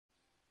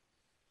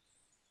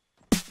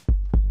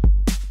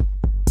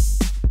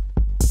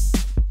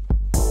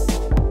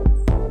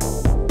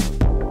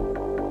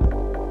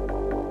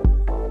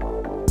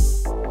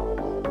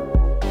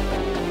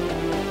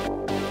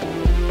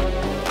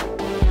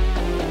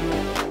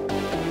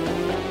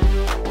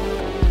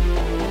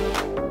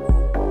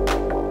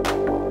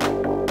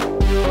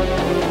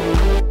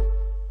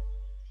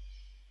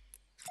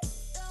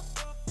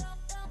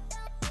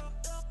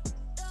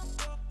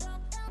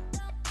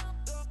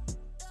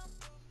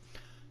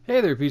Hey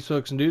there, peace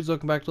folks and dudes,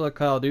 welcome back to Let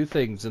Kyle Do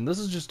Things, and this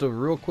is just a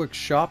real quick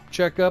shop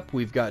checkup.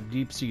 We've got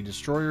Deep Sea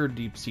Destroyer,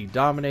 Deep Sea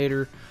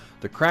Dominator,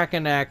 the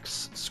Kraken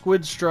Axe,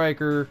 Squid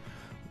Striker,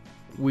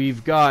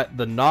 we've got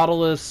the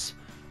Nautilus.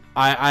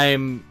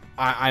 I'm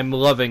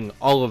loving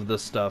all of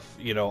this stuff.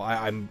 You know,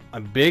 I'm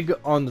big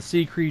on the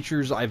sea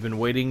creatures. I've been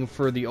waiting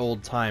for the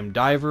old time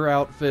diver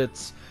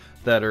outfits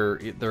they're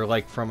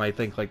like from, I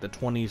think, like the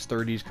 20s,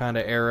 30s kind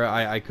of era.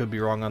 I could be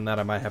wrong on that.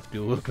 I might have to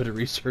do a little bit of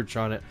research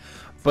on it.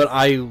 But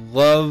I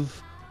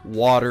love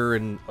water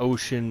and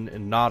ocean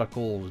and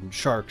nautical and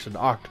sharks and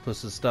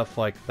octopuses, stuff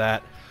like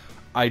that.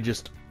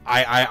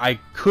 I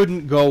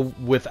couldn't go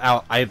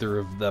without either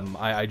of them.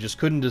 I just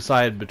couldn't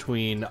decide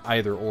between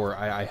either or.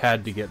 I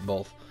had to get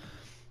both.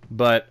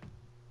 But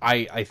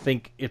I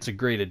think it's a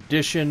great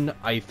addition.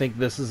 I think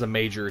this is a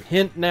major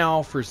hint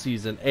now for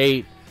Season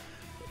 8.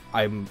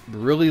 I'm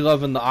really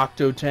loving the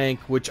Octo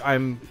Tank, which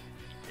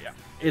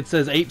it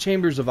says 8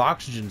 chambers of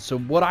oxygen. So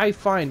what I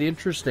find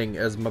interesting,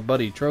 as my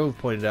buddy Trove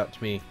pointed out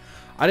to me,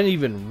 I didn't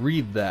even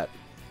read that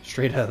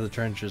straight out of the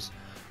trenches,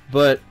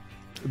 but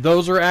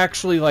those are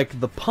actually like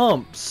the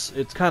pumps.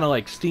 It's kind of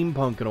like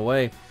steampunk in a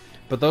way,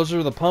 but those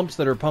are the pumps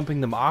that are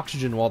pumping them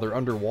oxygen while they're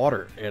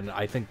underwater, and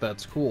I think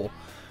that's cool.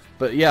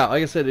 But yeah,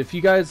 like I said, if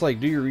you guys like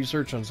do your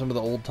research on some of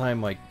the old time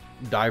like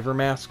diver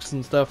masks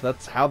and stuff,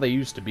 that's how they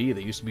used to be.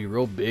 They used to be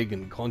real big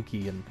and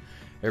clunky and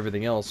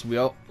everything else. We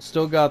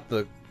still got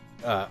the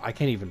I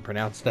can't even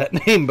pronounce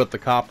that name, but the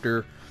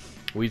copter.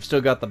 We've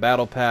still got the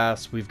battle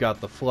pass. We've got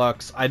the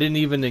flux. I didn't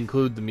even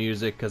include the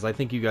music because I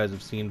think you guys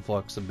have seen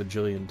flux a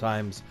bajillion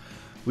times.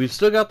 We've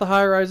still got the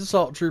high-rise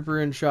assault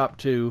trooper in shop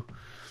too,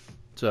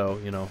 so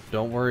you know,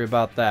 don't worry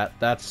about that.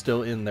 That's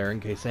still in there in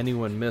case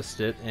anyone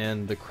missed it.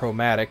 And the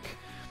chromatic,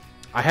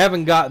 I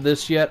haven't got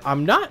this yet.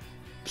 I'm not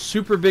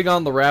super big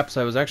on the wraps.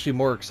 I was actually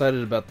more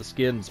excited about the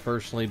skins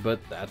personally,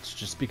 but that's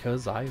just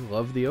because I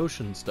love the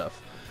ocean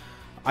stuff.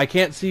 I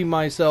can't see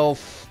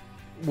myself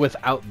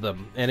without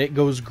them, and it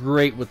goes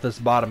great with this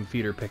bottom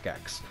feeder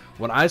pickaxe.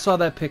 When I saw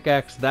that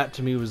pickaxe, that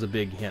to me was a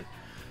big hint.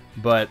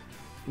 But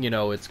you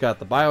know, it's got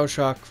the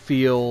BioShock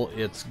feel,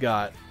 it's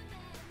got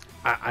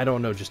I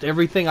don't know, just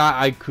everything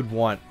I could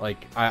want.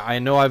 Like I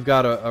know I've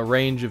got a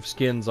range of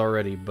skins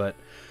already, but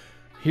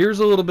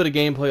here's a little bit of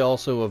gameplay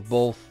also of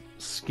both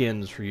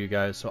skins for you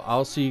guys. So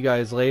I'll see you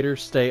guys later.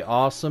 Stay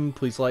awesome.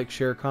 Please like,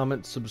 share,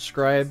 comment,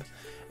 subscribe,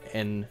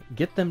 and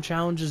get them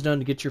challenges done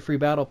to get your free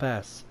battle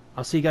pass.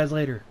 I'll see you guys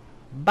later.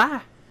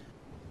 Bye.